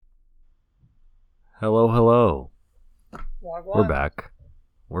Hello, hello. Wagwan. We're back.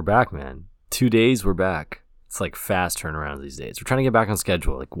 We're back, man. 2 days, we're back. It's like fast turnarounds these days. We're trying to get back on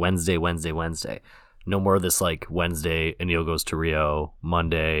schedule, like Wednesday. No more of this like Wednesday, Aneil goes to Rio,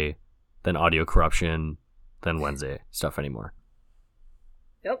 Monday, then audio corruption, then Wednesday stuff anymore.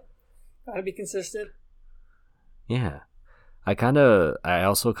 Yep. Gotta be consistent. Yeah. I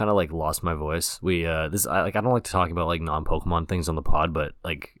also kind of like lost my voice. I don't like to talk about like non-Pokemon things on the pod, but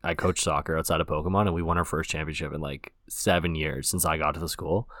like I coach soccer outside of Pokemon and we won our first championship in like 7 years since I got to the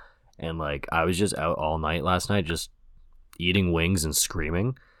school. And like I was just out all night last night just eating wings and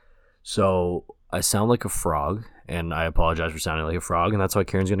screaming. So I sound like a frog and I apologize for sounding like a frog, and that's why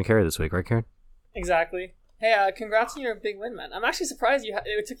Kieran's going to carry this week, right, Kieran? Exactly. Hey, congrats on your big win, man. I'm actually surprised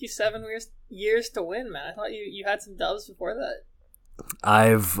it took you 7 years to win, man. I thought you had some dubs before that.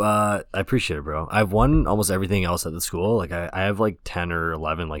 I appreciate it, bro. I've won almost everything else at the school. Like I have like 10 or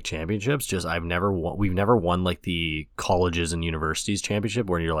 11 like championships. Just we've never won like the colleges and universities championship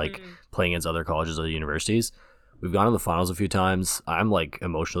where you're like playing against other colleges or universities. We've gone to the finals a few times. I'm like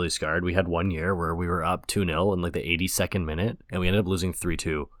emotionally scarred. We had 1 year where we were up 2-0 in like the 82nd minute and we ended up losing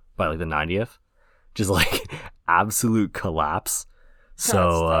 3-2 by like the 90th. Just like absolute collapse.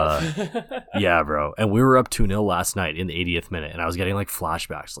 So yeah, bro. And we were up 2-0 last night in the 80th minute and I was getting like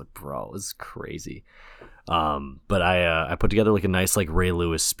flashbacks like, bro, it was crazy. But I put together like a nice like Ray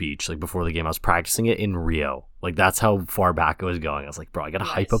Lewis speech like before the game. I was practicing it in Rio. Like that's how far back I was going. I was like, bro, I got to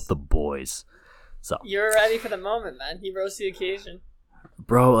hype up the boys. So you're ready for the moment, man. He rose to the occasion.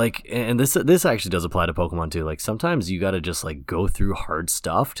 Bro, like, and this actually does apply to Pokemon too. Like, sometimes you gotta just like go through hard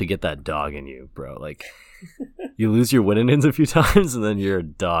stuff to get that dog in you, bro. Like, you lose your win-ins a few times, and then you're a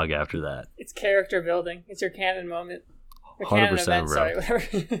dog after that. It's character building. It's your canon moment. 100%, bro. Sorry, whatever.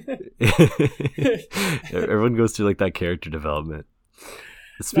 Everyone goes through like that character development.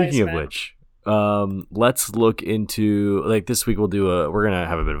 Speaking of which, let's look into like this week. We're gonna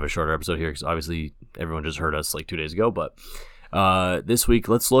have a bit of a shorter episode here because obviously everyone just heard us like 2 days ago, but. This week,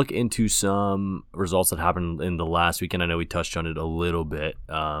 let's look into some results that happened in the last weekend. I know we touched on it a little bit,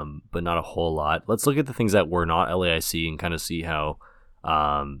 but not a whole lot. Let's look at the things that were not LAIC and kind of see how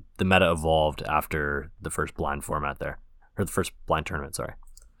the meta evolved after the first blind format there, or the first blind tournament, sorry.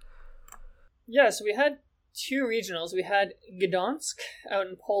 Yeah, so we had 2 regionals. We had Gdansk out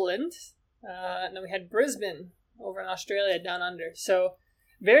in Poland, and then we had Brisbane over in Australia down under. So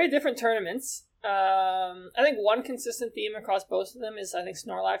very different tournaments. I think one consistent theme across both of them is I think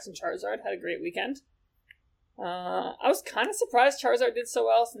Snorlax and Charizard had a great weekend. I was kind of surprised Charizard did so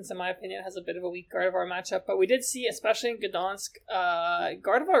well since in my opinion it has a bit of a weak Gardevoir matchup, but we did see, especially in Gdansk,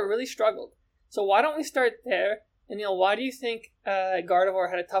 Gardevoir really struggled. So why don't we start there? And Neil, why do you think Gardevoir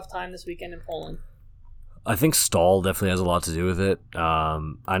had a tough time this weekend in Poland? I think stall definitely has a lot to do with it.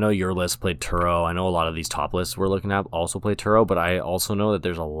 I know your list played Turo. I know a lot of these top lists we're looking at also play Turo, but I also know that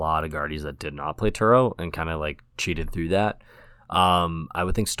there's a lot of Guardies that did not play Turo and kind of like cheated through that. I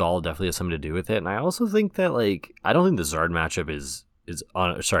would think stall definitely has something to do with it. And I also think that like, I don't think the Zard matchup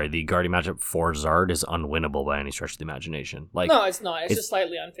the Guardian matchup for Zard is unwinnable by any stretch of the imagination. Like, no, it's not. It's just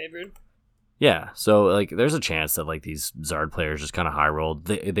slightly unfavored. Yeah, so like there's a chance that like these Zard players just kind of high rolled.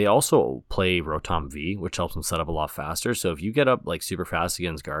 They also play Rotom V, which helps them set up a lot faster. So if you get up like super fast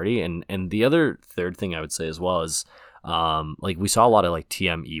against Guardy, and the other third thing I would say as well is like we saw a lot of like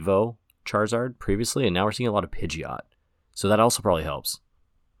TM Evo Charizard previously, and now we're seeing a lot of Pidgeot. So that also probably helps.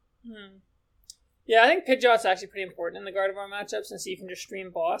 Yeah, I think Pidgeot's actually pretty important in the Gardevoir matchup since you can just stream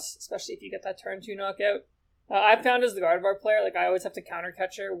boss, especially if you get that turn 2 knockout. I've found as the Gardevoir player, like I always have to counter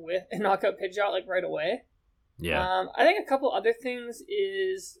catcher with and knock out Pidgeot like right away. Yeah. I think a couple other things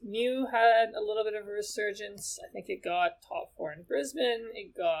is Mew had a little bit of a resurgence. I think it got top 4 in Brisbane.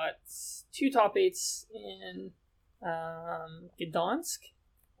 It got 2 top 8s in Gdansk.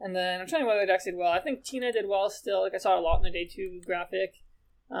 And then I'm trying to whether decks did well. I think Tina did well still. Like I saw it a lot in the day 2 graphic.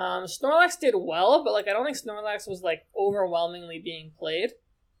 Snorlax did well, but like I don't think Snorlax was like overwhelmingly being played.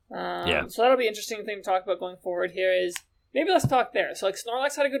 So that'll be an interesting thing to talk about going forward here is maybe let's talk there. So like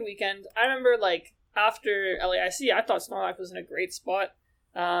Snorlax had a good weekend. I remember like after LAIC, I thought Snorlax was in a great spot.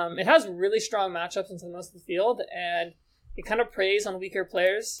 It has really strong matchups into most of the field and it kind of preys on weaker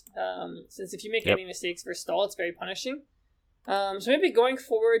players. Since if you make any mistakes for stall, it's very punishing. So maybe going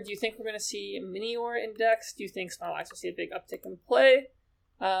forward, do you think we're going to see a Minior index? Do you think Snorlax will see a big uptick in play?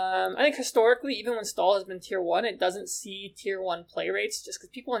 I think historically, even when stall has been tier 1, it doesn't see tier 1 play rates just because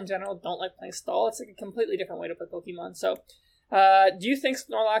people in general don't like playing stall. It's like a completely different way to play Pokemon. So, do you think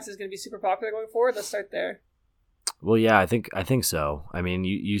Snorlax is going to be super popular going forward? Let's start there. Well, yeah, I think so. I mean,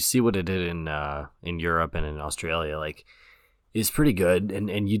 you see what it did in Europe and in Australia. Like, is pretty good,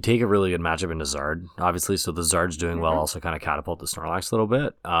 and you take a really good matchup into Zard, obviously. So the Zard's doing well, also kind of catapult the Snorlax a little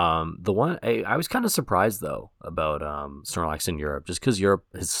bit. The one I was kind of surprised though about Snorlax in Europe, just because Europe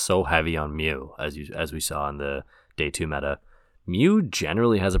is so heavy on Mew, as we saw in the day 2 meta. Mew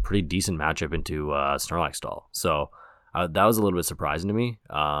generally has a pretty decent matchup into Snorlax stall, so that was a little bit surprising to me.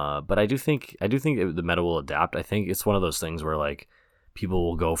 But I do think the meta will adapt. I think it's one of those things where like people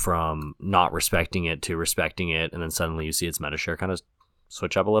will go from not respecting it to respecting it, and then suddenly you see its meta share kind of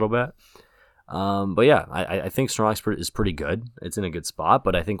switch up a little bit. But yeah, I think Snorlax is pretty good. It's in a good spot,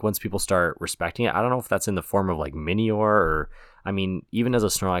 but I think once people start respecting it, I don't know if that's in the form of like Minior or, I mean, even as a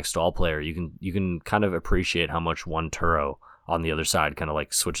Snorlax stall player, you can kind of appreciate how much one Turo on the other side kind of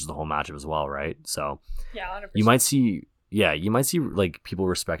like switches the whole matchup as well, right? So yeah, 100%. you might see like people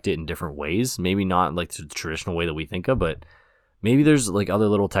respect it in different ways. Maybe not like the traditional way that we think of, but maybe there's like other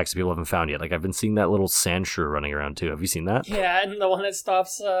little techs that people haven't found yet. Like I've been seeing that little Sandshrew running around too. Have you seen that? Yeah, and the one that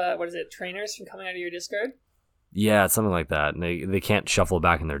stops, trainers from coming out of your discard? Yeah, it's something like that. And they can't shuffle it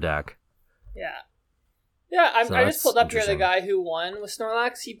back in their deck. Yeah. Yeah, I just pulled up here the interesting. guy who won with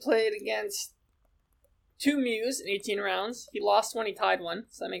Snorlax. He played against 2 Mews in 18 rounds. He lost one, he tied one,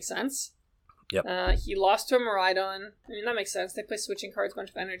 so that makes sense. Yep. He lost to a Miraidon. I mean, that makes sense. They play switching cards,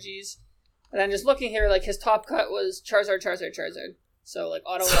 bunch of energies. And then just looking here, like, his top cut was Charizard. So, like,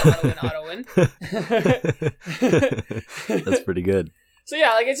 auto win. That's pretty good. So,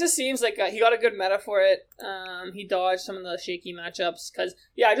 yeah, like, it just seems like he got a good meta for it. He dodged some of the shaky matchups. Because,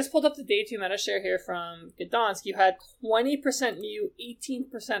 yeah, I just pulled up the day 2 meta share here from Gdansk. You had 20% Mew,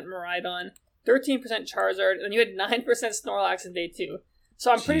 18% Miraidon, 13% Charizard, and you had 9% Snorlax in day 2.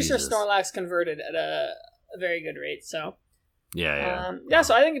 So, I'm pretty sure Snorlax converted at a very good rate, so... Yeah.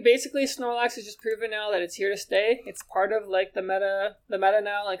 So I think basically Snorlax is just proven now that it's here to stay. It's part of like the meta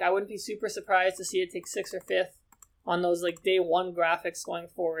now. Like I wouldn't be super surprised to see it take 6th or 5th on those like day 1 graphics going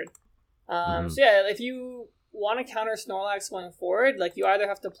forward. So yeah, if you want to counter Snorlax going forward, like you either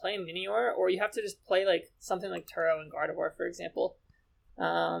have to play Minior or you have to just play like something like Turo and Gardevoir, for example.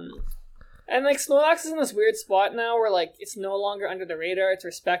 And like Snorlax is in this weird spot now where like it's no longer under the radar, it's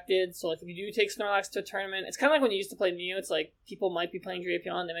respected. So like if you do take Snorlax to a tournament, it's kind of like when you used to play Mew. It's like people might be playing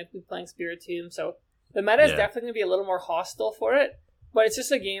Drapion, they might be playing Spiritomb. So the meta is definitely going to be a little more hostile for it. But it's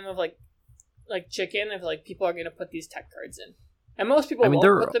just a game of like chicken if like people are going to put these tech cards in, and most people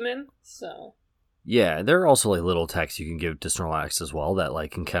won't put them in. So yeah, there are also like little techs you can give to Snorlax as well that like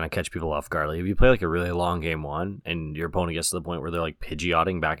can kind of catch people off guard. Like if you play like a really long game 1 and your opponent gets to the point where they're like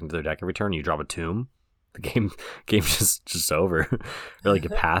Pidgeotting back into their deck every turn, you drop a Tomb, the game's just over. Or like a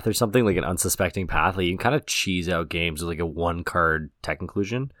Path or something, like an unsuspecting Path. Like you can kind of cheese out games with like a 1 card tech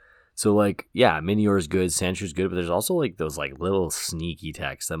inclusion. So like yeah, Minior is good, Sandshrew good, but there's also like those like little sneaky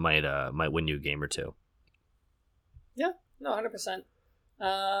techs that might win you a game or two. Yeah, no, 100%.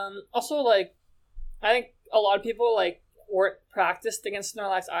 Also like I think a lot of people like weren't practiced against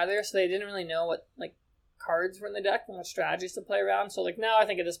Snorlax either, so they didn't really know what like cards were in the deck and what strategies to play around. So like now I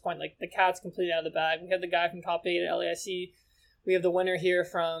think at this point like the cat's completely out of the bag. We have the guy from top 8 at LAIC. We have the winner here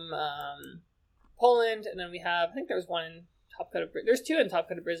from Poland, and then we have I think there's one in top cut of there's 2 in top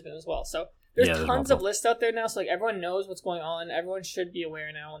cut of Brisbane as well. So there's tons of lists out there now. So like everyone knows what's going on. Everyone should be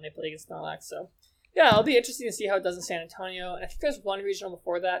aware now when they play against Snorlax. So yeah, it'll be interesting to see how it does in San Antonio. And I think there's one regional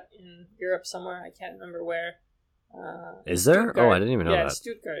before that in Europe somewhere. I can't remember where. Is there? Stuttgart. Oh, I didn't even know that. Yeah,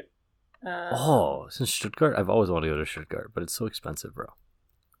 Stuttgart. Since Stuttgart, I've always wanted to go to Stuttgart, but it's so expensive, bro.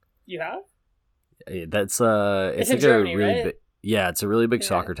 You have? That's it's like in Germany, a really right? big, yeah, it's a really big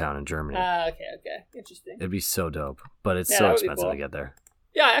soccer town in Germany. Okay, interesting. It'd be so dope, but it's so expensive to get there.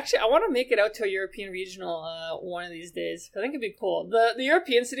 Yeah, actually, I want to make it out to a European regional one of these days. I think it'd be cool. The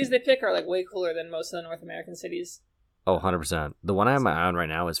European cities they pick are like way cooler than most of the North American cities. Oh, 100%. The one I have my eye on right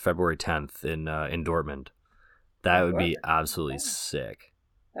now is February 10th in Dortmund. That would be absolutely sick.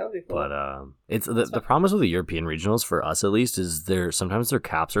 That would be cool. But it's the problem with the European regionals for us at least is sometimes their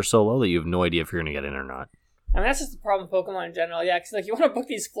caps are so low that you have no idea if you're gonna get in or not. I mean that's just the problem with Pokemon in general. Yeah, because like you want to book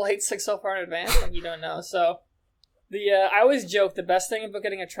these flights like so far in advance, like you don't know. So I always joke the best thing about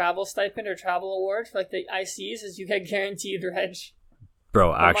getting a travel stipend or travel award for like the ICs is you get guaranteed reg.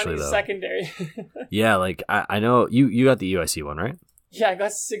 Bro, actually though, secondary. Yeah, like I know you got the UIC one, right? Yeah, I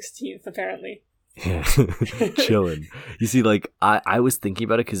got 16th apparently. Yeah, chilling. You see, like I was thinking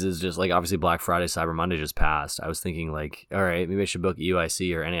about it because it's just like obviously Black Friday, Cyber Monday just passed. I was thinking like, all right, maybe I should book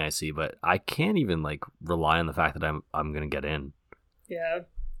UIC or NAIC, but I can't even like rely on the fact that I'm gonna get in. Yeah,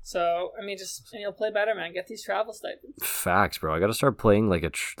 So I mean, and you'll play better, man. Get these travel stipends. Facts, bro. I gotta start playing like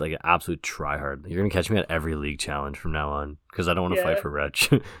like an absolute tryhard. You're gonna catch me at every league challenge from now on because I don't want to fight for Reg.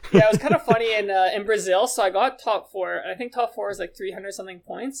 Yeah, it was kind of funny in Brazil. So I got top 4. I think top 4 is like 300 something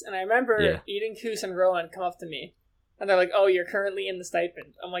points, and I remember Eden, Koos, and Rowan come up to me, and they're like, "Oh, you're currently in the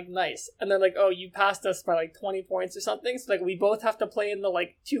stipend." I'm like, "Nice," and they're like, "Oh, you passed us by like 20 points or something." So like we both have to play in the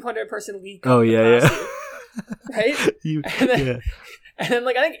like 200-person league. Oh yeah. Right? And then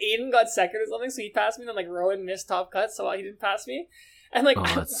like I think Aiden got second or something, so he passed me. And then like Rowan missed top cut, so he didn't pass me. And like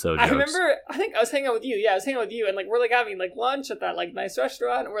that's so I remember, I think I was hanging out with you. Yeah, I was hanging out with you, and like we're like having like lunch at that like nice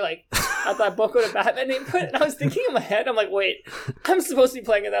restaurant. And we're like at that Boca de Batman input, and I was thinking in my head, I'm like, wait, I'm supposed to be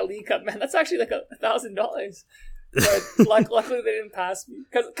playing in that League Cup, man. That's actually like $1,000. But luckily they didn't pass me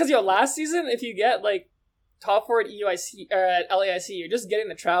because last season if you get like top 4 at EUIC or at LAIC, you're just getting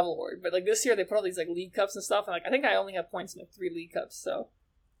the travel award. But like this year, they put all these like league cups and stuff, and like I think I only have points in like 3 league cups. So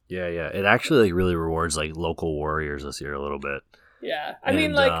yeah, it actually like really rewards like local warriors this year a little bit. Yeah, I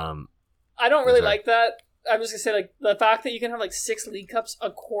mean like I don't really like that. I'm just gonna say like the fact that you can have like 6 league cups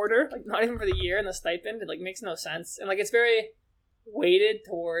a quarter, like not even for the year, and the stipend, it like makes no sense, and like it's very weighted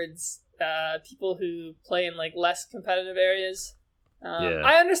towards people who play in like less competitive areas.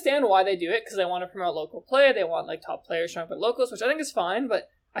 I understand why they do it because they want to promote local play. They want like top players showing up at locals, which I think is fine. But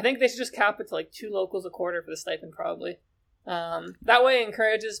I think they should just cap it to like 2 locals a quarter for the stipend, probably. That way, it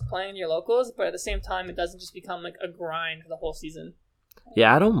encourages playing your locals, but at the same time, it doesn't just become like a grind for the whole season.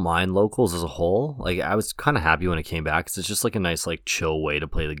 Yeah, I don't mind locals as a whole. Like I was kind of happy when it came back because it's just like a nice like chill way to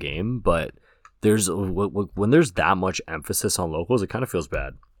play the game. But when there's that much emphasis on locals, it kind of feels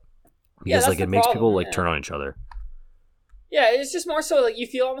bad because like it makes people like turn on each other. Yeah, it's just more so like you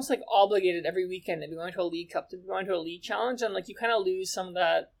feel almost like obligated every weekend to be going to a league cup, to be going to a league challenge, and like you kind of lose some of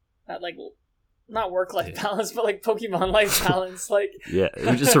that like not work-life balance, but like Pokemon life balance. Like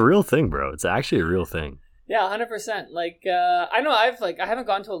it's just a real thing, bro. It's actually a real thing. Yeah, 100%. Like I know I haven't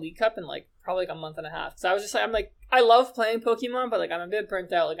gone to a league cup in like probably like a month and a half. So I was just like, I'm like I love playing Pokemon, but like I'm a bit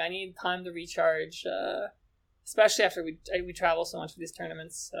burnt out. Like I need time to recharge. Especially after we travel so much for these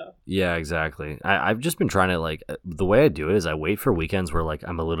tournaments. So yeah, exactly. I've just been trying to like the way I do it is I wait for weekends where like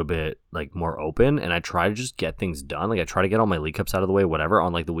I'm a little bit like more open and I try to just get things done. Like I try to get all my league cups out of the way, whatever,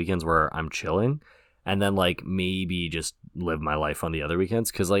 on like the weekends where I'm chilling, and then like maybe just live my life on the other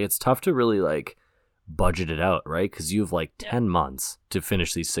weekends because like it's tough to really like budget it out, right? Because you have like 10 months to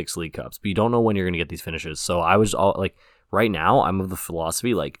finish these 6 league cups, but you don't know when you're gonna get these finishes. So I was all like. Right now, I'm of the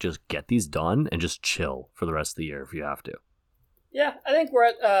philosophy, like, just get these done and just chill for the rest of the year if you have to. Yeah, I think we're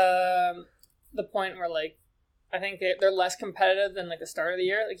at the point where, like, I think they're less competitive than, like, the start of the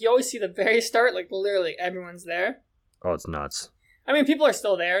year. Like, you always see the very start, like, literally everyone's there. Oh, it's nuts. I mean, people are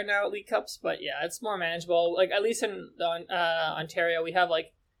still there now at League Cups, but, yeah, it's more manageable. Like, at least in Ontario, we have,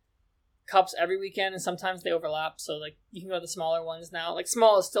 like, cups every weekend, and sometimes they overlap. So, like, you can go to the smaller ones now. Like,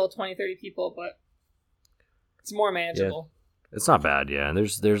 small is still 20, 30 people, but it's more manageable. Yeah, it's not bad, yeah. And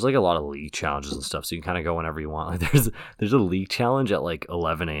there's like a lot of league challenges and stuff, so you can kind of go whenever you want. Like there's a league challenge at like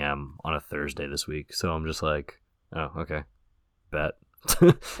 11 a.m. on a Thursday this week, so I'm just like, oh, okay, bet.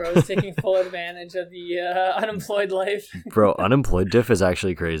 Bro's taking full advantage of the unemployed life. Bro, unemployed diff is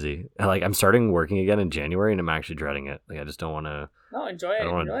actually crazy. Like I'm starting working again in January, and I'm actually dreading it. Like I just don't want to. No, enjoy it,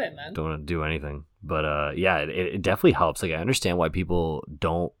 man. Don't want to do anything, but yeah, it definitely helps. Like I understand why people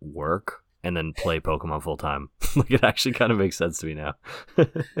don't work and then play Pokemon full time. Like it actually kind of makes sense to me now.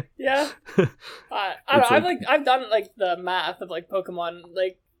 Yeah, I don't know. I've done like the math of like Pokemon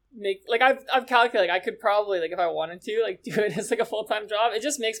I've calculated like I could probably like if I wanted to like do it as like a full time job. It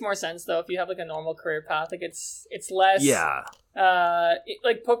just makes more sense though if you have like a normal career path. Like it's less. Yeah.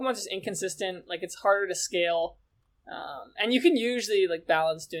 Like Pokemon's just inconsistent. Like it's harder to scale. And you can usually like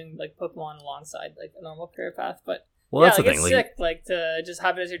balance doing like Pokemon alongside like a normal career path, but. Well, that's the thing. It's sick, like to just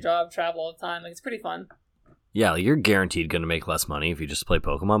have it as your job, travel all the time. Like it's pretty fun. Yeah, like, you're guaranteed going to make less money if you just play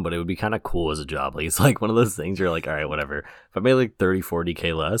Pokemon, but it would be kind of cool as a job. Like it's like one of those things you're like, all right, whatever. If I made like 30,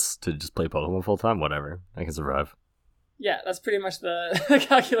 40K less to just play Pokemon full time, whatever, I can survive. Yeah, that's pretty much the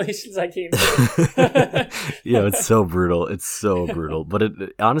calculations I came to. Yeah, it's so brutal. It's so brutal. But it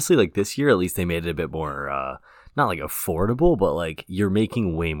honestly, like this year, at least they made it a bit more, not like affordable, but like you're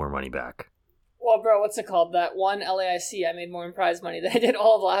making way more money back. Well, bro, what's it called? That one LAIC, I made more in prize money than I did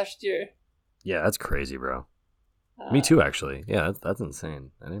all of last year. Yeah, that's crazy, bro. Me too, actually. Yeah, that's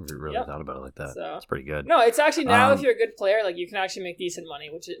insane. I never really thought about it like that. So, it's pretty good. No, it's actually now if you're a good player, like you can actually make decent money,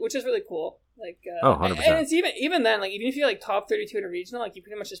 which is really cool. Like, 100%. And it's even then, like even if you're like top 32 in a regional, like you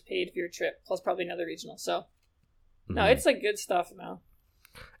pretty much just paid for your trip plus probably another regional. So, no, it's like good stuff now.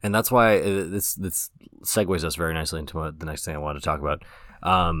 And that's why this segues us very nicely into the next thing I wanted to talk about.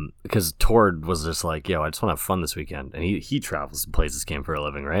 Because Tord was just like, yo, I just want to have fun this weekend. And he travels and plays this game for a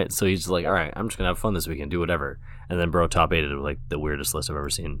living, right? So he's just like, all right, I'm just going to have fun this weekend, do whatever. And then bro top 8'd it with like the weirdest list I've ever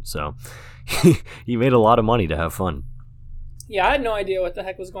seen. So he made a lot of money to have fun. Yeah, I had no idea what the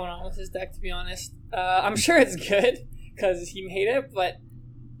heck was going on with his deck, to be honest. I'm sure it's good because he made it, but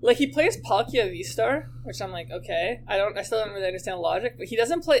like he plays PALKIA V-Star, which I'm like, okay. I still don't really understand the logic, but he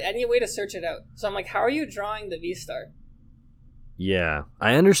doesn't play any way to search it out. So I'm like, how are you drawing the V-Star? Yeah,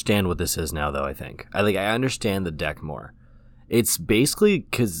 I understand what this is now, though. I think I understand the deck more. It's basically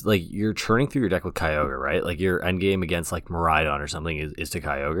because like you're churning through your deck with Kyogre, right? Like your endgame against like Miraidon or something is to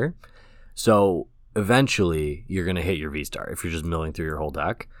Kyogre. So eventually you're gonna hit your V-Star if you're just milling through your whole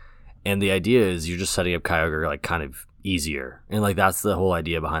deck. And the idea is you're just setting up Kyogre like kind of easier, and like that's the whole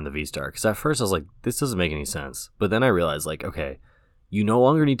idea behind the V-Star. Because at first I was like, this doesn't make any sense, but then I realized like, okay. You no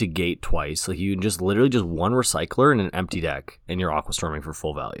longer need to gate twice. Like you can just literally just one recycler and an empty deck, and you're aqua storming for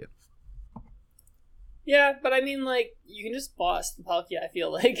full value. Yeah, but I mean, like you can just boss the Palkia. I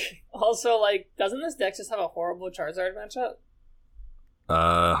feel like also like doesn't this deck just have a horrible Charizard matchup?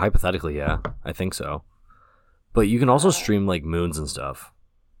 Hypothetically, yeah, I think so. But you can also stream like moons and stuff.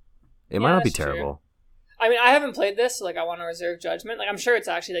 It might not be terrible. True. I mean, I haven't played this, so like I want to reserve judgment. Like I'm sure it's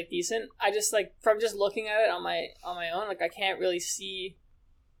actually like decent. I just like from just looking at it on my own, like I can't really see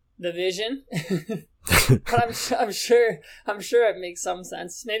the vision. But I'm sure it makes some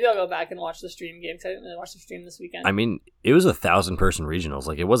sense. Maybe I'll go back and watch the stream game because I didn't really watch the stream this weekend. I mean, it was 1,000-person regionals.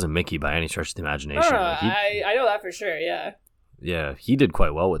 Like it wasn't Mickey by any stretch of the imagination. No, like, I know that for sure. Yeah. Yeah, he did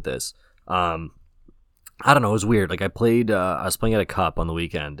quite well with this. I don't know, it was weird. Like I was playing at a cup on the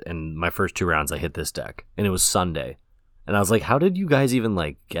weekend, and my first 2 rounds I hit this deck, and it was Sunday. And I was like, how did you guys even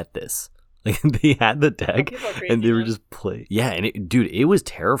like get this? Like they had the deck and they were just playing. Yeah, and it was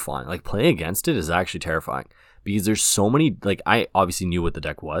terrifying. Like playing against it is actually terrifying because there's so many, like I obviously knew what the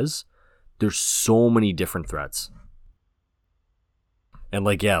deck was. There's so many different threats. And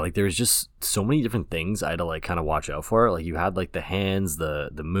like, yeah, like there's just so many different things I had to like kind of watch out for. Like you had like the hands, the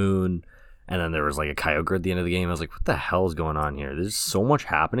moon, and then there was like a Kyogre at the end of the game. I was like, what the hell is going on here? There's so much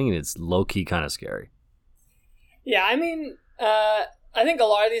happening, and it's low-key kind of scary. Yeah, I mean, I think a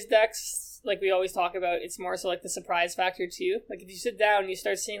lot of these decks, like we always talk about, it's more so like the surprise factor too. Like if you sit down and you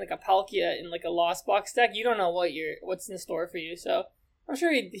start seeing like a Palkia in like a Lost Box deck, you don't know what's in store for you. So I'm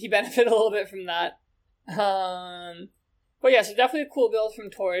sure he benefited a little bit from that. But yeah, so definitely a cool build from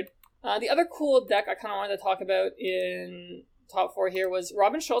Tord. The other cool deck I kind of wanted to talk about in top 4 here was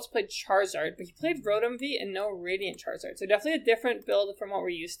Robin Schultz played Charizard, but he played Rotom V and no Radiant Charizard. So definitely a different build from what we're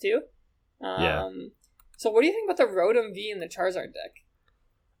used to. Yeah. So what do you think about the Rotom V and the Charizard deck?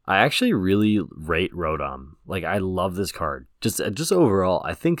 I actually really rate Rotom. Like I love this card. Just overall,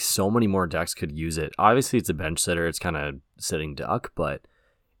 I think so many more decks could use it. Obviously, it's a bench sitter. It's kind of sitting duck, but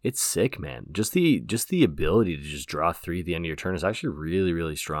it's sick, man. Just the ability to just draw 3 at the end of your turn is actually really,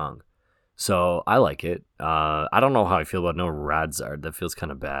 really strong. So I like it. I don't know how I feel about no Radzard. That feels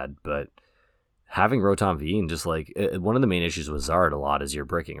kind of bad, but having Rotom V and just like one of the main issues with Zard a lot is you're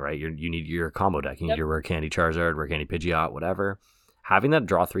bricking, right? You need your combo deck. You need your Rare Candy Charizard, Rare Candy Pidgeot, whatever. Having that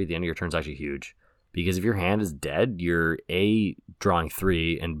draw 3 at the end of your turn is actually huge, because if your hand is dead, you're A, drawing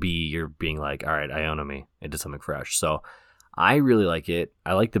 3, and B, you're being like, all right, Ionomy into something fresh. So I really like it.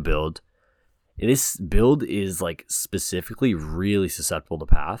 I like the build. This build is like specifically really susceptible to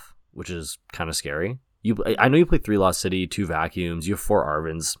Path, which is kind of scary. I know you play 3 Lost City, 2 Vacuums, you have 4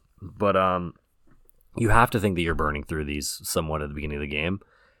 Arvins, but you have to think that you're burning through these somewhat at the beginning of the game.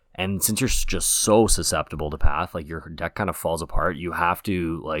 And since you're just so susceptible to Path, like your deck kind of falls apart, you have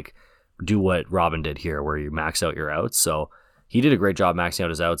to like do what Robin did here, where you max out your outs. So he did a great job maxing out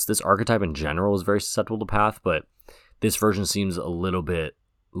his outs. This archetype in general is very susceptible to Path, but this version seems a little bit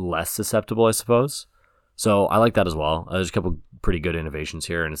less susceptible, I suppose. So I like that as well. There's a couple pretty good innovations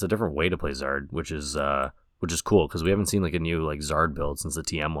here, and it's a different way to play Zard, which is cool, because we haven't seen like a new like Zard build since the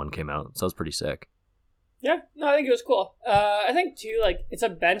TM one came out. So it's pretty sick. Yeah, no, I think it was cool. I think too, like it's a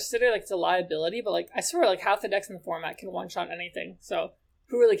bench sitter, like it's a liability, but like I swear, like half the decks in the format can one shot anything. So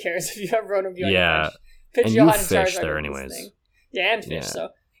who really cares if you have Rotom V on your bench? And you fish there anyways. Yeah, and fish. Yeah. So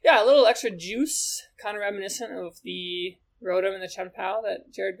yeah, a little extra juice, kind of reminiscent of the Rotom and the Chun-Pao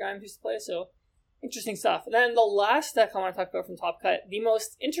that Jared Grimes used to play. So interesting stuff. And then the last deck I want to talk about from Top Cut, the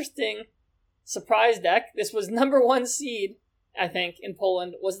most interesting surprise deck. This was number 1 seed, I think, in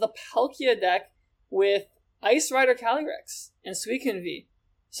Poland, was the Palkia deck with Ice Rider Calyrex and Suicune V.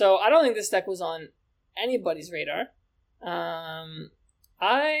 So I don't think this deck was on anybody's radar.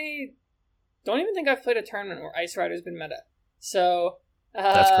 I don't even think I've played a tournament where Ice Rider's been meta. So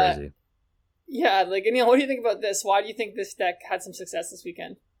that's crazy. Yeah, like, Aneil, what do you think about this? Why do you think this deck had some success this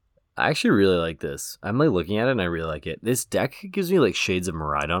weekend? I actually really like this. I'm like looking at it and I really like it. This deck gives me like shades of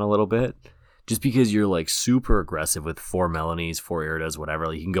Miraidon a little bit. Just because you're like super aggressive with 4 Melanies, 4 Iridas, whatever.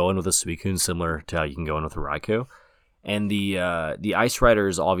 Like, you can go in with a Suicune similar to how you can go in with a Raikou. And the Ice Rider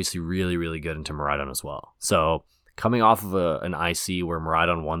is obviously really, really good into Miraidon as well. So coming off of an IC where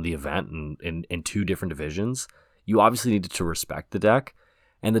Miraidon won the event in 2 different divisions, you obviously needed to respect the deck.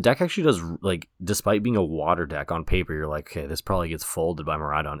 And the deck actually does, like, despite being a water deck on paper, you're like, okay, this probably gets folded by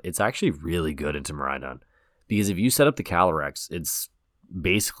Miraidon. It's actually really good into Miraidon. Because if you set up the Calyrex, it's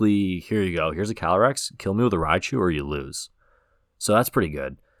basically, here you go, here's a Calyrex, kill me with a Raichu or you lose. So that's pretty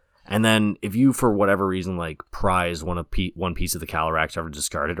good. And then if you, for whatever reason, like, prize one piece of the Calyrex ever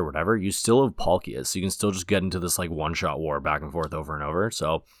discarded or whatever, you still have Palkia. So you can still just get into this, like, one-shot war back and forth over and over.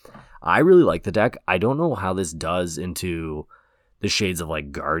 So I really like the deck. I don't know how this does into the shades of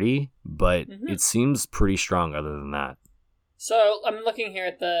like Guardy, but it seems pretty strong other than that. So I'm looking here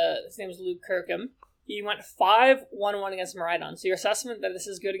at his name is Luke Kirkham. He went 5-1-1 against Miraidon. So your assessment that this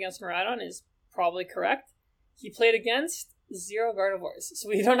is good against Miraidon is probably correct. He played against 0 Gardevoirs, so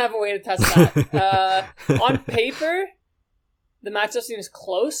we don't have a way to test that. On paper, the matchup seems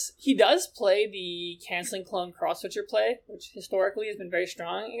close. He does play the canceling clone cross switcher play, which historically has been very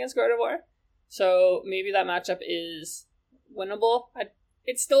strong against Gardevoir. So maybe that matchup is winnable.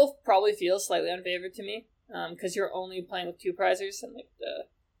 It still probably feels slightly unfavored to me, because you're only playing with 2 prizers and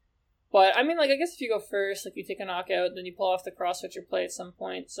but I mean, like, I guess if you go first, like, you take a knockout, then you pull off the cross switcher play at some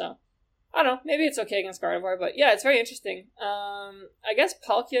point. So I don't know, maybe it's okay against Gardevoir, but yeah, it's very interesting. I guess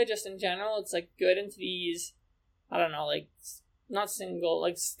Palkia just in general, it's like good into these, I don't know, like, not single,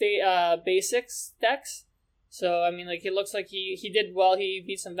 like, basics decks. So I mean, like, it looks like he did well. He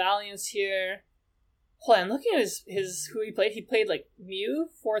beat some Valiants here. Hold on, I'm looking at his who he played. He played like Mew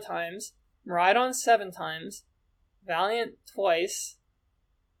 4 times, Miraidon 7 times, Valiant twice,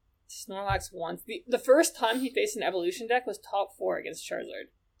 Snorlax once. The first time he faced an evolution deck was top 4 against Charizard.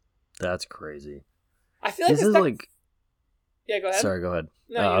 That's crazy. I feel like this is deck... like. Yeah, go ahead. Sorry, go ahead.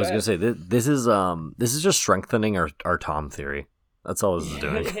 No, I was gonna say this is just strengthening our Tom theory. That's all this is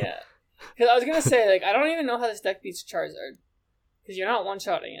doing. Yeah, because I was gonna say, like, I don't even know how this deck beats Charizard because you're not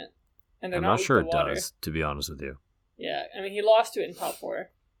one-shotting it. And I'm not sure it does, to be honest with you. Yeah, I mean, he lost to it in top 4.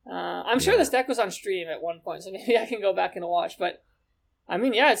 I'm sure this deck was on stream at one point, so maybe I can go back and watch. But, I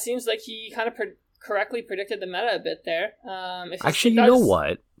mean, yeah, it seems like he kind of correctly predicted the meta a bit there. Actually, you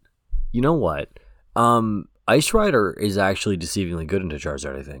know what? Ice Rider is actually deceivingly good into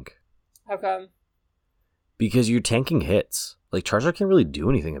Charizard, I think. How come? Because you're tanking hits. Like, Charizard can't really do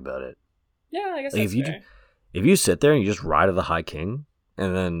anything about it. Yeah, I guess like, that's fair. If you sit there and you just ride to the High King,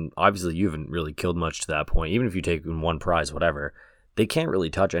 and then, obviously, you haven't really killed much to that point. Even if you take one prize, whatever, they can't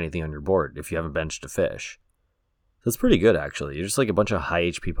really touch anything on your board if you haven't benched a fish. That's pretty good, actually. You're just like a bunch of high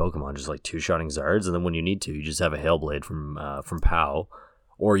HP Pokemon, just like 2-shotting Zards, and then when you need to, you just have a Hailblade from POW,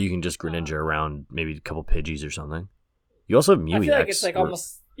 or you can just Greninja around maybe a couple Pidgeys or something. You also have Mew EX. I feel like it's like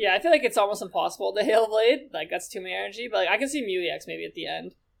almost... Yeah, I feel like it's almost impossible to Hailblade. Like, that's too many energy, but like, I can see Mew EX maybe at the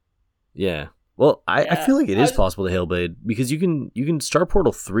end. Yeah. Well, I feel like it is possible to Hailblade because you can Star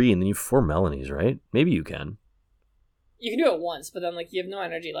Portal 3 and then you have 4 Melanies, right? Maybe you can. You can do it once, but then like you have no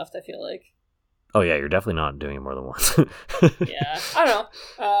energy left, I feel like. Oh yeah, you're definitely not doing it more than once. Yeah. I don't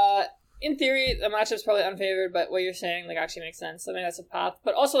know. In theory, the matchup's probably unfavored, but what you're saying like actually makes sense. I mean, that's a path.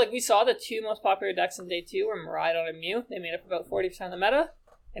 But also, like, we saw the 2 most popular decks in day 2 were Miraidon and Mew. They made up about 40% of the meta.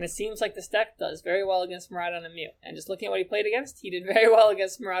 And it seems like this deck does very well against Miraidon and Mew. And just looking at what he played against, he did very well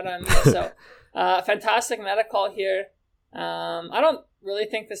against Miraidon and Mew. So, fantastic meta call here. I don't really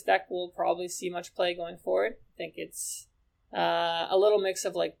think this deck will probably see much play going forward. I think it's a little mix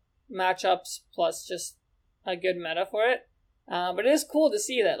of like matchups plus just a good meta for it. But it is cool to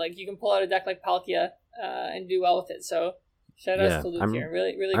see that like you can pull out a deck like Palkia and do well with it. So shout out to Luke here.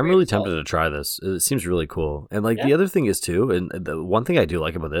 I'm really tempted to try this. It seems really cool. And like the other thing is too, and the one thing I do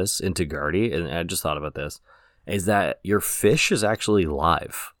like about this into Guardy, and I just thought about this, is that your fish is actually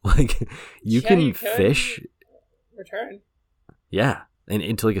live. Like you can fish return. Yeah. And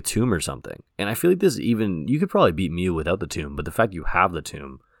into like a tomb or something. And I feel like this even you could probably beat Mew without the tomb, but the fact you have the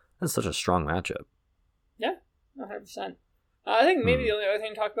tomb, that's such a strong matchup. Yeah, 100%. I think maybe the only other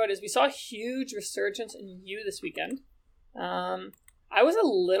thing to talk about is we saw a huge resurgence in Mew this weekend. I was a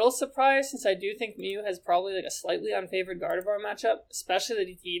little surprised since I do think Mew has probably like a slightly unfavored Gardevoir matchup, especially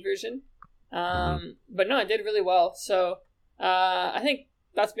the DT version. But no, it did really well. So I think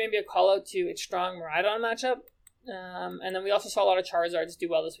that's maybe a call out to its strong Miraidon matchup. And then we also saw a lot of Charizards do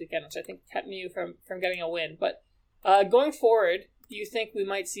well this weekend, which I think kept Mew from getting a win. But going forward, do you think we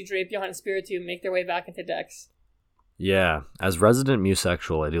might see Drapion and Spiritomb make their way back into decks? Yeah, as resident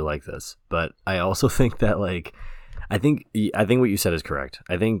Mew-sexual, I do like this, but I also think that like, I think what you said is correct.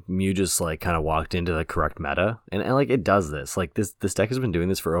 I think Mew just like kind of walked into the correct meta, and like it does this. Like this deck has been doing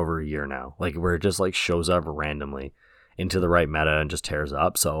this for over a year now. Like where it just like shows up randomly into the right meta and just tears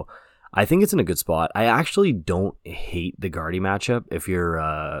up. So I think it's in a good spot. I actually don't hate the Guardy matchup if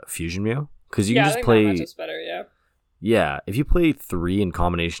you're Fusion Mew, because you can just play. That matchup's better, yeah. Yeah, if you play 3 in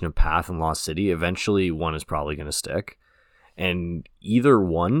combination of Path and Lost City, eventually one is probably going to stick. And either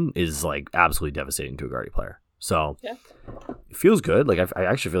one is like absolutely devastating to a Guardy player. So yeah. It feels good. Like I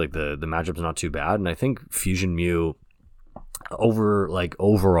actually feel like the matchup's not too bad. And I think Fusion Mew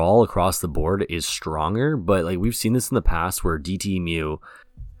overall across the board is stronger. But like we've seen this in the past where DT Mew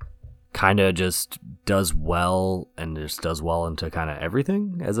kind of just does well and just does well into kind of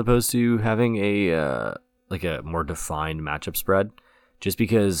everything, as opposed to having a more defined matchup spread, just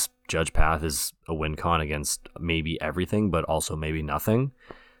because Judge Path is a win con against maybe everything, but also maybe nothing.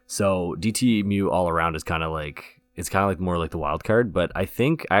 So DT Mew all around is kind of like, it's kind of like more like the wild card, but I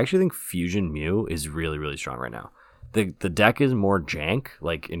actually think Fusion Mew is really, really strong right now. The deck is more jank,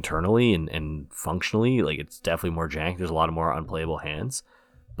 like internally and functionally, like it's definitely more jank. There's a lot of more unplayable hands,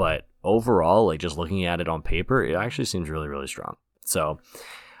 but overall, like just looking at it on paper, it actually seems really, really strong. So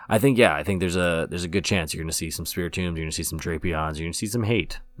I think there's a good chance you're going to see some Spiritombs, you're going to see some Drapions, you're going to see some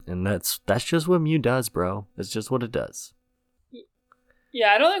hate. And that's just what Mew does, bro. That's just what it does.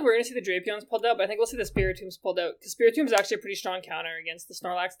 Yeah, I don't think we're going to see the Drapions pulled out, but I think we'll see the Spiritombs pulled out. Because Spiritombs is actually a pretty strong counter against the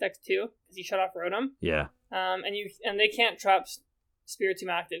Snorlax decks too, because you shut off Rotom. Yeah. And they can't trap Spiritomb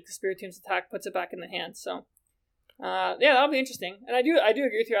active, because Spiritomb's attack puts it back in the hand. So, yeah, that'll be interesting. And I do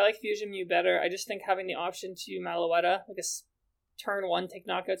agree with you. I like Fusion Mew better. I just think having the option to Malouetta, like a turn 1 take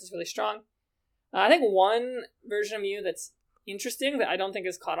knockouts, is really strong. I think one version of Mew that's interesting that I don't think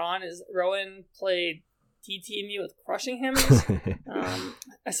is caught on is Rowan played DT Mew with Crushing Hammers.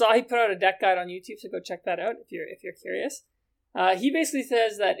 I saw he put out a deck guide on YouTube, so go check that out if you're curious. He basically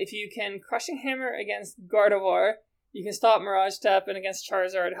says that if you can Crushing Hammer against Gardevoir, you can stop Mirage Step, and against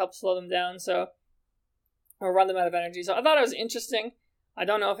Charizard, help slow them down, or run them out of energy. So I thought it was interesting. I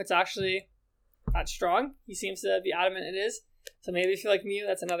don't know if it's actually that strong. He seems to be adamant it is. So maybe if you like Mew,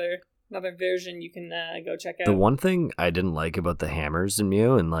 that's another version you can go check out. The one thing I didn't like about the hammers in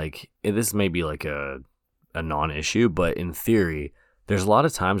Mew, and like this may be like a non-issue, but in theory, there's a lot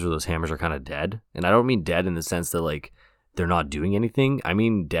of times where those hammers are kind of dead. And I don't mean dead in the sense that like they're not doing anything. I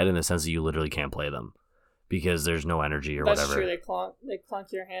mean dead in the sense that you literally can't play them because there's no energy or That's whatever. That's true. They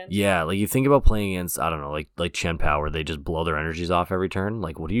clunk your hand. Yeah, like you think about playing against, I don't know, like Chen Pao, where they just blow their energies off every turn.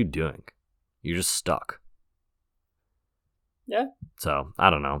 Like, what are you doing? You're just stuck. Yeah. So, I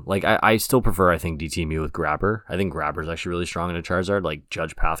don't know. Like, I still prefer, I think, DT Mew with Grabber. I think Grabber is actually really strong in a Charizard. Like,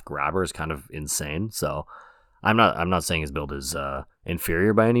 Judge Path Grabber is kind of insane. So, I'm not saying his build is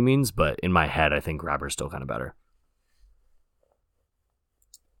inferior by any means, but in my head, I think Grabber is still kind of better.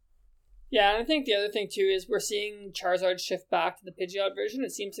 Yeah, and I think the other thing, too, is we're seeing Charizard shift back to the Pidgeot version.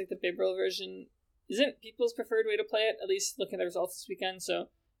 It seems like the Bibarel version isn't people's preferred way to play it, at least looking at the results this weekend. So,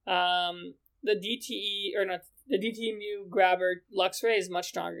 the DT Mew Grabber Luxray is much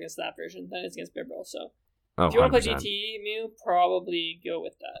stronger against that version than it is against Bibarel. So, if you want to play DT Mew, probably go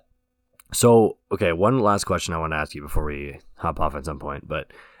with that. So, okay, one last question I want to ask you before we hop off at some point,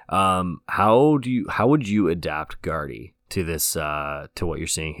 but how would you adapt Guardy to this to what you're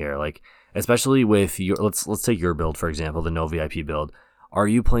seeing here? Like, especially with your let's take your build, for example, the no VIP build. Are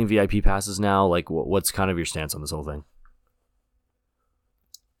you playing VIP passes now? Like, what's kind of your stance on this whole thing?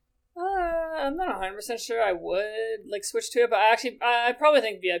 I'm not 100% sure I would switch to it, but I probably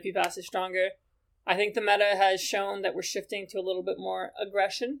think VIP pass is stronger. I think the meta has shown that we're shifting to a little bit more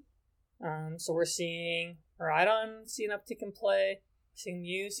aggression. So we're seeing Rhydon see an uptick in play, seeing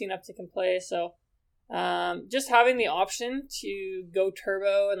Mew see an uptick in play. So just having the option to go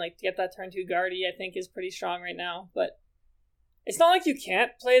turbo and to get that turn 2 Guardy, I think is pretty strong right now. But it's not like you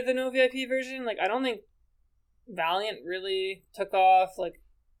can't play the no VIP version. I don't think Valiant really took off.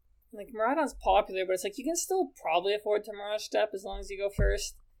 Miraidon's popular, but it's you can still probably afford to Mirage Step as long as you go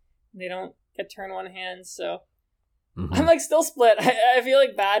first. They don't get turn 1 hands, so I'm still split. I feel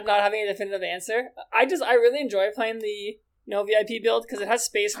bad not having a definitive answer. I really enjoy playing the no VIP build because it has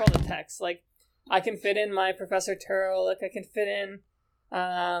space for all the text. I can fit in my Professor Turl, I can fit in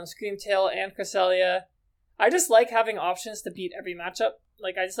Screamtail and Cresselia. I just like having options to beat every matchup.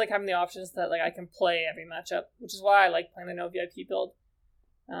 I just like having the options that I can play every matchup, which is why I like playing the no VIP build.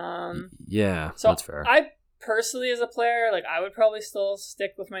 Yeah, so that's fair. I personally, as a player, I would probably still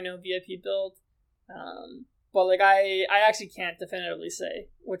stick with my no VIP build. But like I actually can't definitively say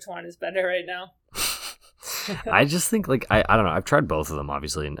which one is better right now. I just think like I don't know. I've tried both of them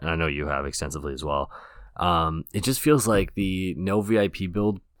obviously, and I know you have extensively as well. It just feels like the no VIP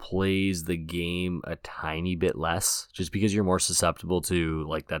build plays the game a tiny bit less, just because you're more susceptible to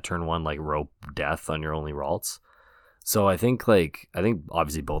like that turn one like rope death on your only ralts. So I think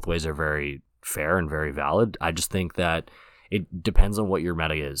obviously both ways are very fair and very valid. I just think that it depends on what your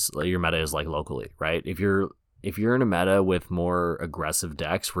meta is. Like, your meta is like locally, right? If you're in a meta with more aggressive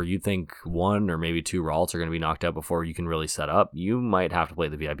decks where you think one or maybe two ralts are going to be knocked out before you can really set up, you might have to play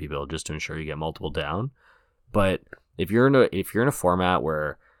the VIP build just to ensure you get multiple down. But if you're in a format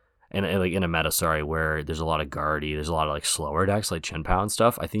where and like in a meta, sorry, where there's a lot of guardy, there's a lot of like slower decks like Chin Pow and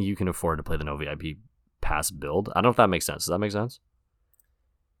stuff, I think you can afford to play the no VIP pass build. I don't know if that makes sense. Does that make sense?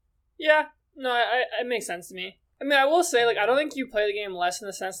 Yeah, no, it makes sense to me. I mean, I will say, like, I don't think you play the game less in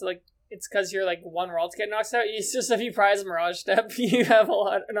the sense that, like, it's because you're like one ralt get knocked out. It's just if you prize Mirage Step, you have a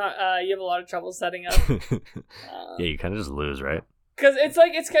lot of trouble setting up. Yeah, you kind of just lose, right? Because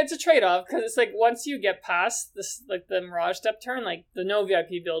it's a trade off. Because it's like once you get past this, like the Mirage Step turn, like the no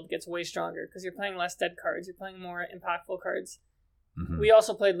VIP build gets way stronger because you're playing less dead cards, you're playing more impactful cards. Mm-hmm. We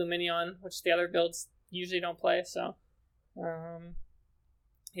also played Luminion, which the other builds usually don't play. So,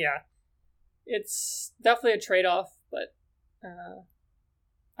 yeah, it's definitely a trade off, but.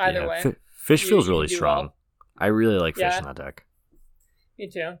 Either way. Fish feels really strong. Well. I really like Fish in that deck. Me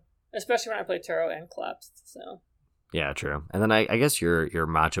too. Especially when I play Turo and Collapsed. So. Yeah, true. And then I guess your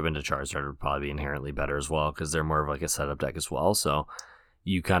matchup into Charizard would probably be inherently better as well because they're more of like a setup deck as well. So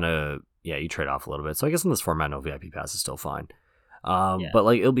you kind of, you trade off a little bit. So I guess in this format, no VIP pass is still fine. But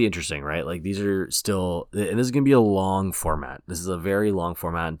like it'll be interesting, right? Like these are still, and this is going to be a long format. This is a very long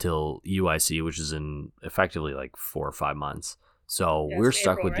format until UIC, which is in effectively like 4 or 5 months. So we're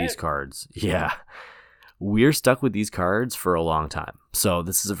stuck April, with these cards. Yeah. We're stuck with these cards for a long time. So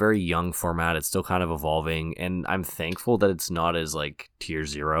this is a very young format. It's still kind of evolving. And I'm thankful that it's not as like tier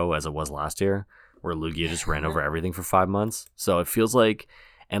 0 as it was last year, where Lugia just ran over everything for 5 months. So it feels like,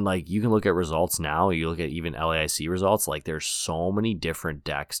 and like you can look at results now, you look at even LAIC results, like there's so many different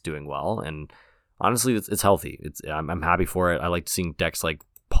decks doing well. And honestly, it's healthy. I'm happy for it. I like seeing decks like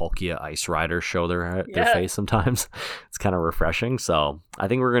PALKIA Ice Rider show their face sometimes. It's kind of refreshing. So I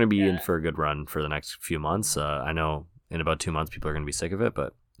think we're going to be in for a good run for the next few months. I know in about 2 months people are going to be sick of it,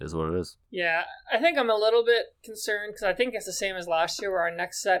 but it is what it is. Yeah, I think I'm a little bit concerned because I think it's the same as last year where our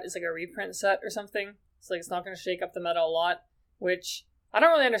next set is like a reprint set or something. It's like it's not going to shake up the meta a lot, which I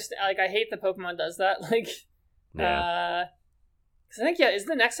don't really understand. Like I hate that Pokemon does that. Like, I think, is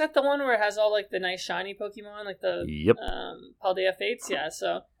the next set the one where it has all, like, the nice shiny Pokemon? Like the Paldea Fates? Yeah,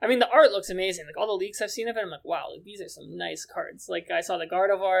 so... I mean, the art looks amazing. Like, all the leaks I've seen of it, I'm like, wow, like, these are some nice cards. Like, I saw the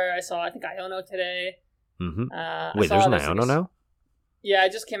Gardevoir. I think, Iono today. Mm-hmm. Wait, there's an Iono now? Yeah,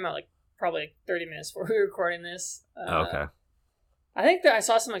 it just came out, like, probably like 30 minutes before we were recording this. Okay. I think that I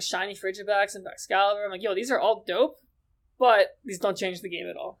saw some, like, shiny Frigibax and Excalibur. I'm like, yo, these are all dope. But these don't change the game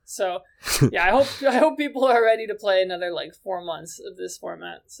at all. So, yeah, I hope people are ready to play another, like, 4 months of this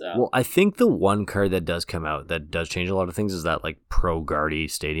format. So, well, I think the one card that does come out that does change a lot of things is that, like, Pro Guardy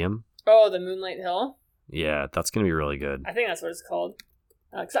Stadium. Oh, the Moonlight Hill? Yeah, that's going to be really good. I think that's what it's called.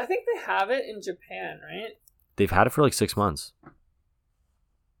 Because I think they have it in Japan, right? They've had it for, like, 6 months.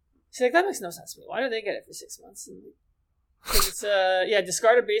 See, like, that makes no sense to me. Why do they get it for 6 months? Because it's,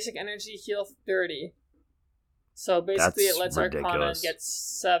 discard a basic energy, heal 30. So basically, it lets Arcana get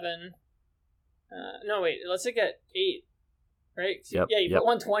 7. No, wait, it lets it get 8, right? Yep, yeah, you put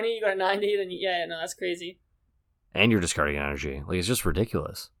 120, you got a 90, then that's crazy. And you're discarding energy. Like, it's just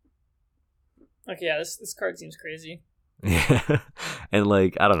ridiculous. Okay, yeah, this card seems crazy. Yeah, and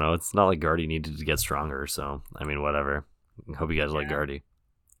like, I don't know, it's not like Guardy needed to get stronger, so, I mean, whatever. Hope you guys like Guardy.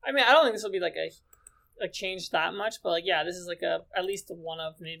 I mean, I don't think this will be like a change that much, but like, yeah, this is like at least a one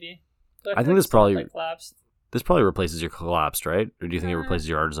of maybe. But I think this probably... like collapsed. This probably replaces your Collapsed, right? Or do you think it replaces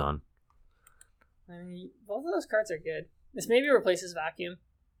your Artisan? I mean, both of those cards are good. This maybe replaces Vacuum.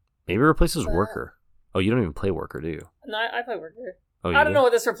 Maybe it replaces Worker. Oh, you don't even play Worker, do you? No, I play Worker. Oh, I don't know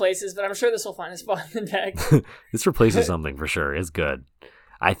what this replaces, but I'm sure this will find a spot in the deck. This replaces something for sure. It's good.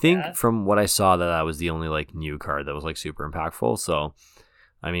 I think from what I saw that was the only like new card that was like super impactful. So,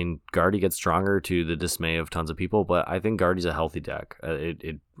 I mean, Guardy gets stronger to the dismay of tons of people, but I think Guardy's a healthy deck.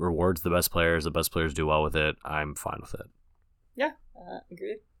 It rewards the best players. The best players do well with it. I'm fine with it. Yeah,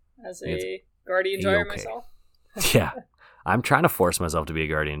 agreed. As a Guardy enjoyer myself. Yeah, I'm trying to force myself to be a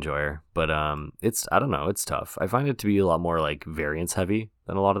Guardy enjoyer, but I don't know, it's tough. I find it to be a lot more like variance heavy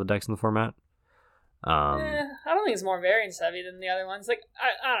than a lot of the decks in the format. I don't think it's more variance heavy than the other ones. Like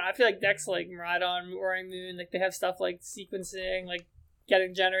I don't know. I feel like decks like Miraidon, Roaring Moon, like they have stuff like sequencing, like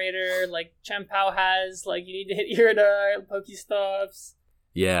getting generator. Like Chen Pao has like you need to hit Iridar, Pokestops.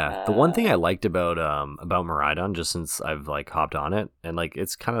 Yeah, the one thing I liked about Miraidon, just since I've like hopped on it, and like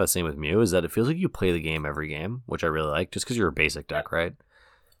it's kind of the same with Mew, is that it feels like you play the game every game, which I really like, just because you're a basic deck, right?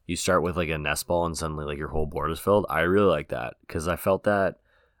 You start with like a nest ball and suddenly like your whole board is filled. I really like that because I felt that,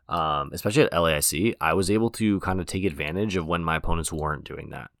 especially at LAIC, I was able to kind of take advantage of when my opponents weren't doing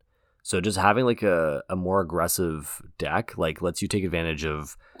that. So just having like a more aggressive deck like lets you take advantage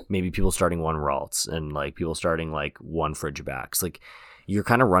of maybe people starting one Ralts and like people starting like one Frigibacks. Like you're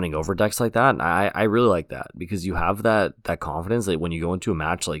kind of running over decks like that, and I really like that because you have that confidence that when you go into a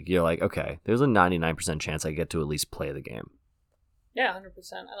match, like you're like, okay, there's a 99% chance I get to at least play the game. Yeah,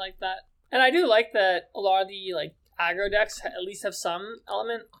 100%. I like that. And I do like that a lot of the like aggro decks at least have some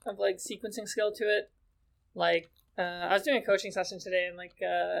element of like sequencing skill to it. Like I was doing a coaching session today, and like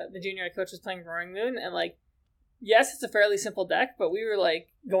the junior I coach was playing Roaring Moon, and like yes, it's a fairly simple deck, but we were like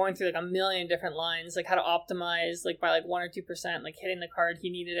going through like a million different lines, like how to optimize like by like 1 or 2%, like hitting the card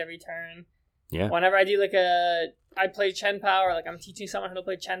he needed every turn. Yeah. Whenever I do like I play Chen Pao, or like I'm teaching someone how to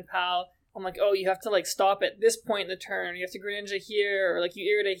play Chen Pao, I'm like, oh, you have to like stop at this point in the turn. You have to Greninja here, or like you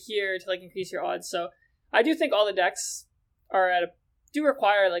Irida here to like increase your odds. So I do think all the decks do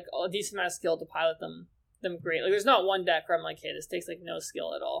require like a decent amount of skill to pilot them great. Like there's not one deck where I'm like, hey, this takes like no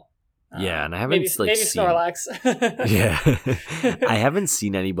skill at all. Yeah, and I haven't maybe seen Snorlax. Yeah. I haven't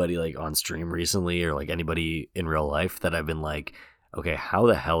seen anybody like on stream recently or like anybody in real life that I've been like, okay, how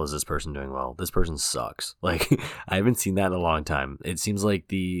the hell is this person doing well? This person sucks. Like I haven't seen that in a long time. It seems like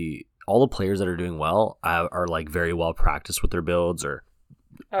all the players that are doing well are like very well practiced with their builds or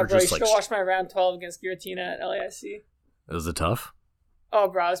bro, you should watch my round 12 against Giratina at LAIC. Was it tough? Oh,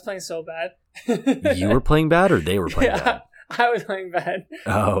 bro, I was playing so bad. You were playing bad or they were playing bad? I was playing bad.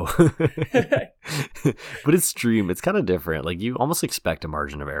 Oh. But it's stream. It's kind of different. Like you almost expect a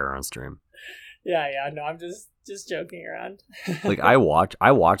margin of error on stream. Yeah, no, I'm just joking around. Like I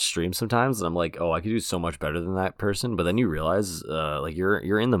watch streams sometimes and I'm like, oh, I could do so much better than that person. But then you realize like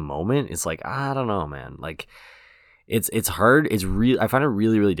you're in the moment. It's like, I don't know, man. Like it's hard. I find it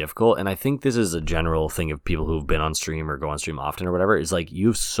really, really difficult. And I think this is a general thing of people who've been on stream or go on stream often or whatever, is like you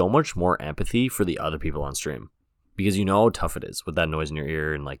have so much more empathy for the other people on stream. Because you know how tough it is with that noise in your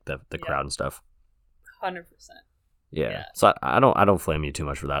ear and like the crowd and stuff. 100%. Yeah. So I don't flame you too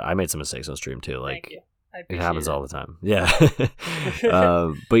much for that. I made some mistakes on stream too. Like Thank you. it happens all the time. Yeah.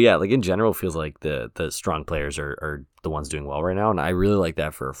 But yeah, like in general, it feels like the strong players are the ones doing well right now, and I really like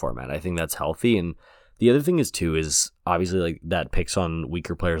that for a format. I think that's healthy. And the other thing is obviously like that picks on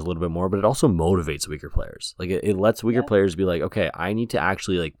weaker players a little bit more, but it also motivates weaker players. Like it lets weaker players be like, okay, I need to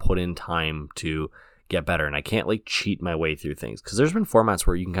actually like put in time to get better, and I can't like cheat my way through things, because there's been formats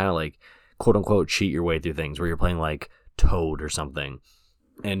where you can kind of like quote unquote cheat your way through things, where you're playing like Toad or something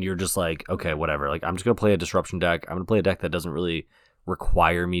and you're just like, okay, whatever, like I'm just gonna play a disruption deck. I'm gonna play a deck that doesn't really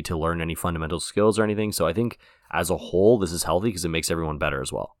require me to learn any fundamental skills or anything. So I think as a whole this is healthy because it makes everyone better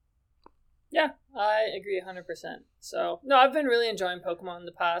as well. Yeah, I agree 100%. So no, I've been really enjoying Pokemon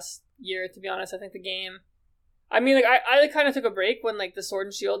the past year, to be honest. I think the game, I mean, like I kind of took a break when like the Sword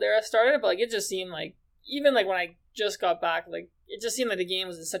and Shield era started, but like it just seemed like, even like when I just got back, like it just seemed like the game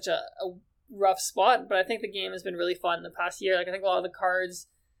was in such a rough spot. But I think the game has been really fun the past year. Like I think a lot of the cards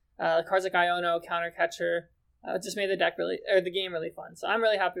like Iono, Counter Catcher, just made the game really fun. So I'm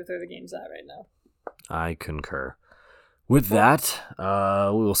really happy with where the game's at right now. I concur. With that,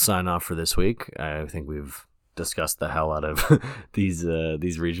 we will sign off for this week. I think we've discussed the hell out of these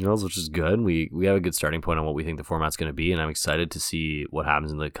regionals, which is good. We have a good starting point on what we think the format's going to be, and I'm excited to see what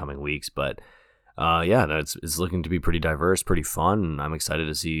happens in the coming weeks. But it's looking to be pretty diverse, pretty fun. I'm excited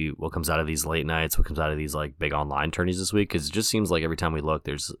to see what comes out of these late nights, what comes out of these like big online tourneys this week, because it just seems like every time we look,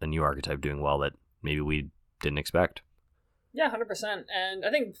 there's a new archetype doing well that maybe we didn't expect. Yeah, 100%. And I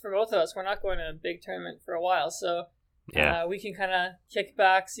think for both of us, we're not going to a big tournament for a while, so we can kind of kick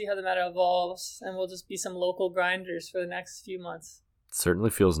back, see how the meta evolves, and we'll just be some local grinders for the next few months. It certainly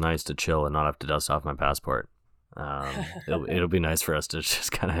feels nice to chill and not have to dust off my passport. It'll be nice for us to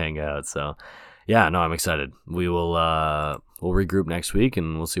just kind of hang out. So yeah, no, I'm excited. We'll regroup next week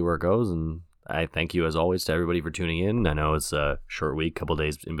and we'll see where it goes. And I thank you as always to everybody for tuning in. I know it's a short week, couple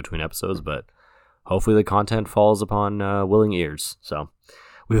days in between episodes, but hopefully the content falls upon willing ears. So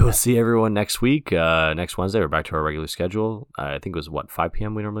we will see everyone next week. Next Wednesday, we're back to our regular schedule. I think it was 5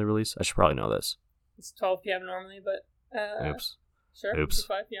 p.m. we normally release. I should probably know this. It's 12 p.m. normally, but oops. Sure. Oops.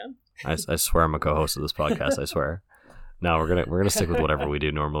 5 p.m. I swear I'm a co-host of this podcast. I swear. No, we're gonna stick with whatever we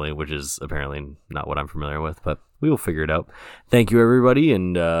do normally, which is apparently not what I'm familiar with, but we will figure it out. Thank you, everybody,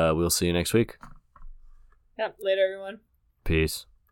 and we'll see you next week. Yeah, later, everyone. Peace.